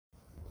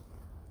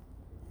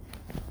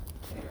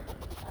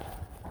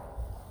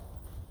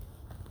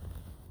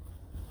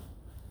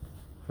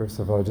First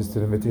of all, just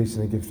an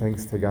invitation to give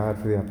thanks to God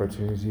for the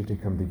opportunity to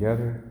come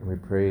together. And we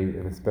pray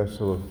with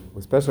special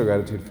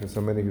gratitude for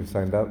so many who've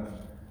signed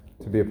up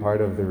to be a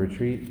part of the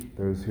retreat,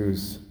 those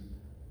whose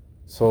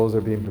souls are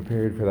being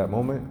prepared for that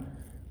moment.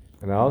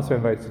 And I also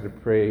invite you to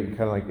pray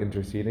kind of like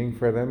interceding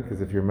for them,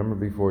 because if you remember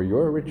before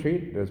your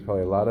retreat, there's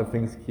probably a lot of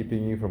things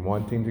keeping you from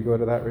wanting to go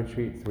to that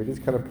retreat. So we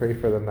just kind of pray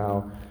for them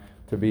now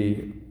to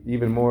be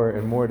even more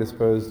and more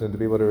disposed and to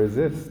be able to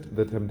resist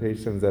the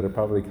temptations that are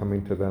probably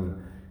coming to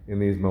them in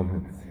these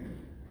moments.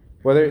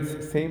 Whether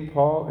it's St.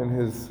 Paul in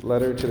his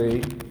letter today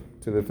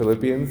to the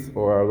Philippians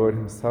or our Lord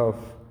himself,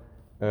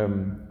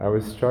 I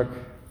was struck,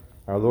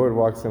 our Lord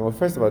walks in, well,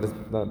 first of all, just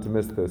not to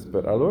miss this,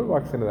 but our Lord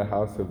walks into the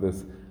house of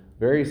this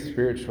very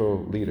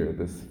spiritual leader,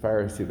 this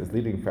Pharisee, this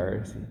leading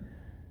Pharisee.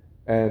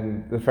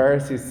 And the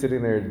Pharisee's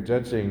sitting there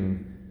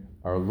judging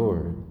our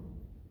Lord.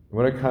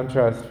 What a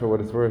contrast, for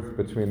what it's worth,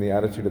 between the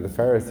attitude of the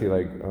Pharisee,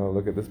 like, oh,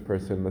 look at this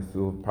person, this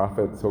little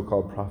prophet,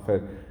 so-called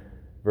prophet,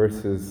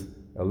 versus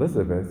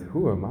Elizabeth,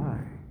 who am I?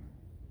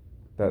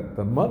 That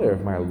the mother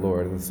of my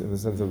Lord, in the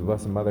sense of the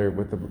Blessed Mother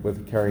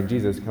with carrying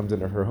Jesus, comes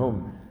into her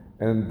home.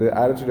 And the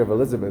attitude of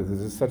Elizabeth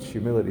is just such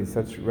humility,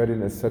 such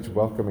readiness, such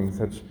welcoming,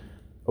 such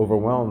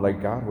overwhelmed,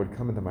 like God would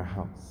come into my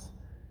house.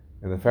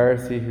 And the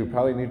Pharisee, who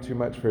probably knew too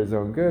much for his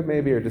own good,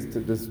 maybe, or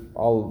just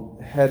all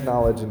head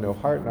knowledge and no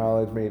heart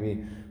knowledge,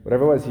 maybe,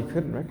 whatever it was, he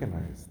couldn't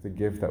recognize the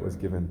gift that was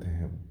given to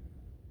him.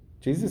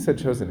 Jesus had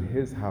chosen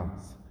his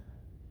house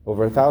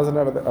over 1,000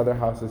 other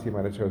houses he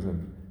might have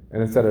chosen.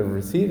 And instead of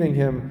receiving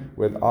him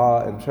with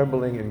awe and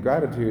trembling and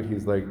gratitude,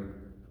 he's like,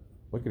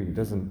 look at he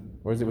doesn't,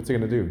 what's he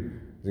going to do?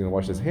 Is he going to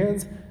wash his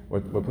hands?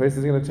 What place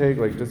is he going to take?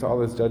 Like, just all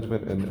this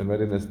judgment and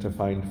readiness to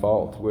find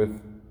fault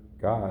with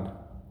God.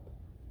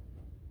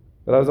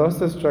 But I was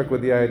also struck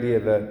with the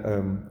idea that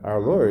our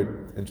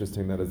Lord,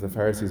 interesting that as the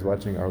Pharisees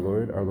watching our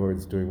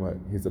Lord's doing what?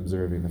 He's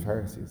observing the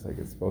Pharisees. Like,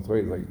 it's both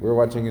ways. Like, we're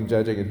watching and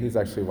judging, and he's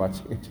actually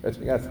watching and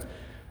judging us.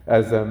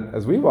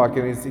 As we walk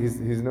in,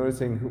 he's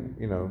noticing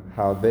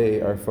how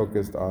they are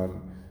focused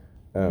on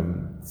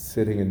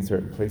sitting in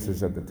certain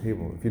places at the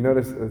table. If you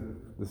notice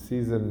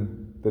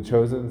The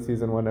Chosen,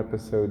 season 1,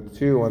 episode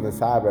 2, on the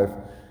Sabbath,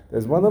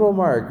 there's one little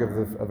mark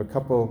of a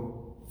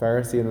couple,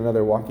 Pharisee and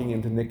another, walking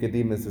into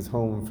Nicodemus'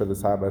 home for the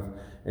Sabbath,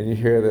 and you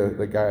hear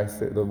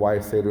the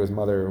wife say to his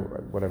mother,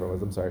 or whatever it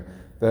was,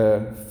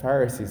 the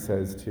Pharisee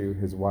says to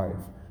his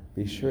wife,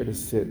 be sure to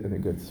sit in a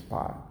good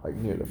spot, like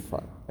near the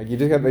front. Like,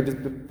 they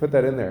just put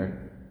that in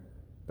there,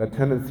 that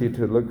tendency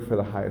to look for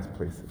the highest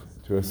places,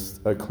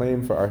 to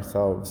acclaim for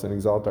ourselves and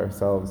exalt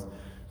ourselves,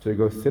 to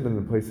go sit in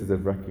the places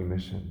of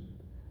recognition.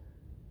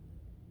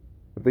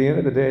 At the end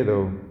of the day,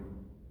 though,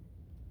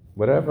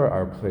 whatever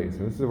our place,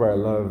 and this is where I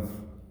love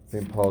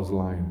St. Paul's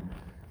line,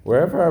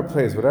 wherever our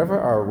place, whatever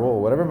our role,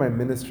 whatever my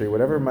ministry,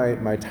 whatever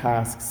my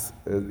tasks,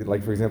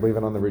 like for example,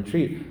 even on the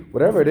retreat,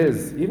 whatever it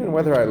is, even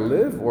whether I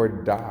live or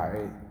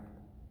die,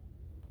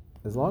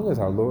 as long as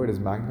our Lord is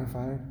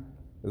magnified,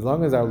 as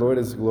long as our Lord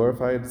is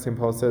glorified, St.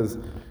 Paul says,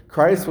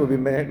 Christ will be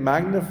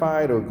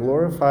magnified or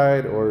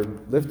glorified or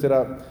lifted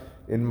up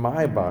in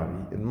my body,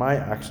 in my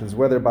actions,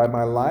 whether by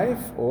my life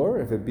or,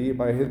 if it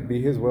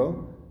be his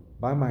will,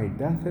 by my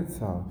death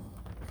itself,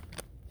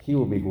 he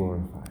will be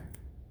glorified.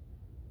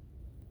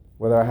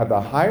 Whether I have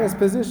the highest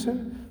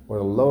position or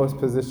the lowest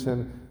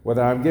position,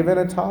 whether I'm giving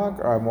a talk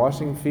or I'm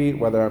washing feet,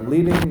 whether I'm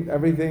leading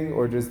everything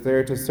or just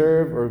there to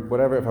serve or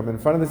whatever, if I'm in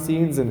front of the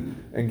scenes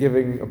and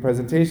giving a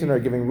presentation or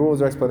giving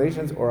rules or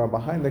explanations, or I'm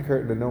behind the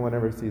curtain and no one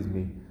ever sees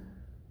me,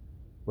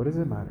 what does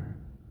it matter?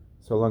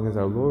 So long as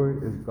our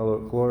Lord is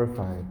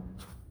glorified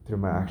through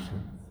my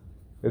actions.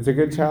 It's a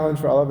good challenge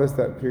for all of us,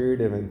 that period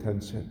of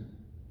intention.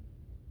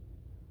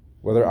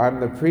 Whether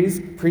I'm the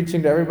priest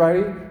preaching to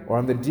everybody, or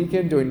I'm the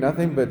deacon doing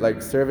nothing but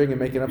like serving and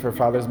making up for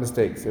Father's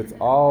mistakes, it's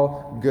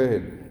all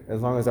good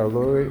as long as our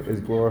Lord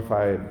is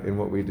glorified in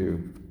what we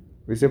do.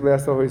 We simply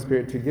ask the Holy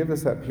Spirit to give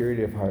us that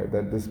purity of heart,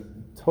 that this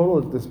total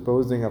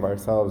disposing of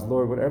ourselves.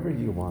 Lord, whatever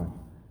you want.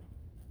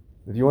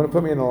 If you want to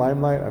put me in the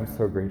limelight, I'm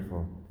so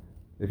grateful.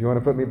 If you want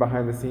to put me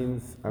behind the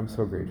scenes, I'm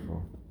so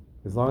grateful.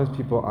 As long as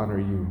people honor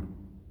you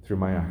through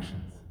my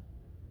actions.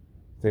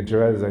 St.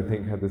 Therese, I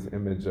think, had this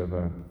image of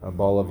a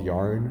ball of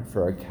yarn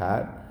for a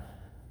cat.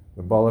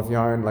 The ball of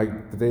yarn,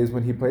 like the days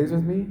when he plays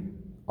with me,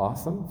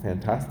 awesome,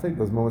 fantastic,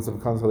 those moments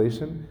of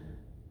consolation.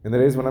 And the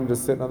days when I'm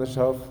just sitting on the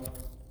shelf,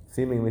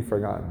 seemingly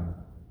forgotten.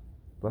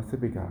 Blessed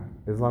be God,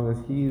 as long as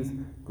he's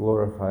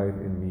glorified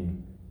in me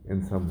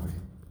in some way.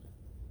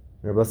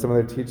 May our Blessed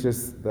Mother teach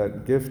us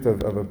that gift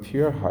of a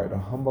pure heart, a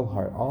humble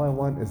heart. All I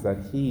want is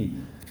that he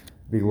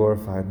be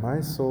glorified.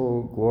 My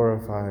soul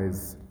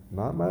glorifies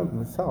not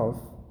myself.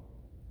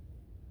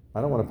 I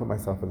don't want to put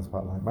myself in the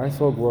spotlight. My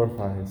soul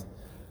glorifies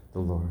the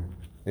Lord.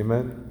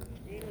 Amen?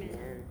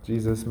 Amen.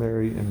 Jesus,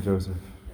 Mary, and Joseph.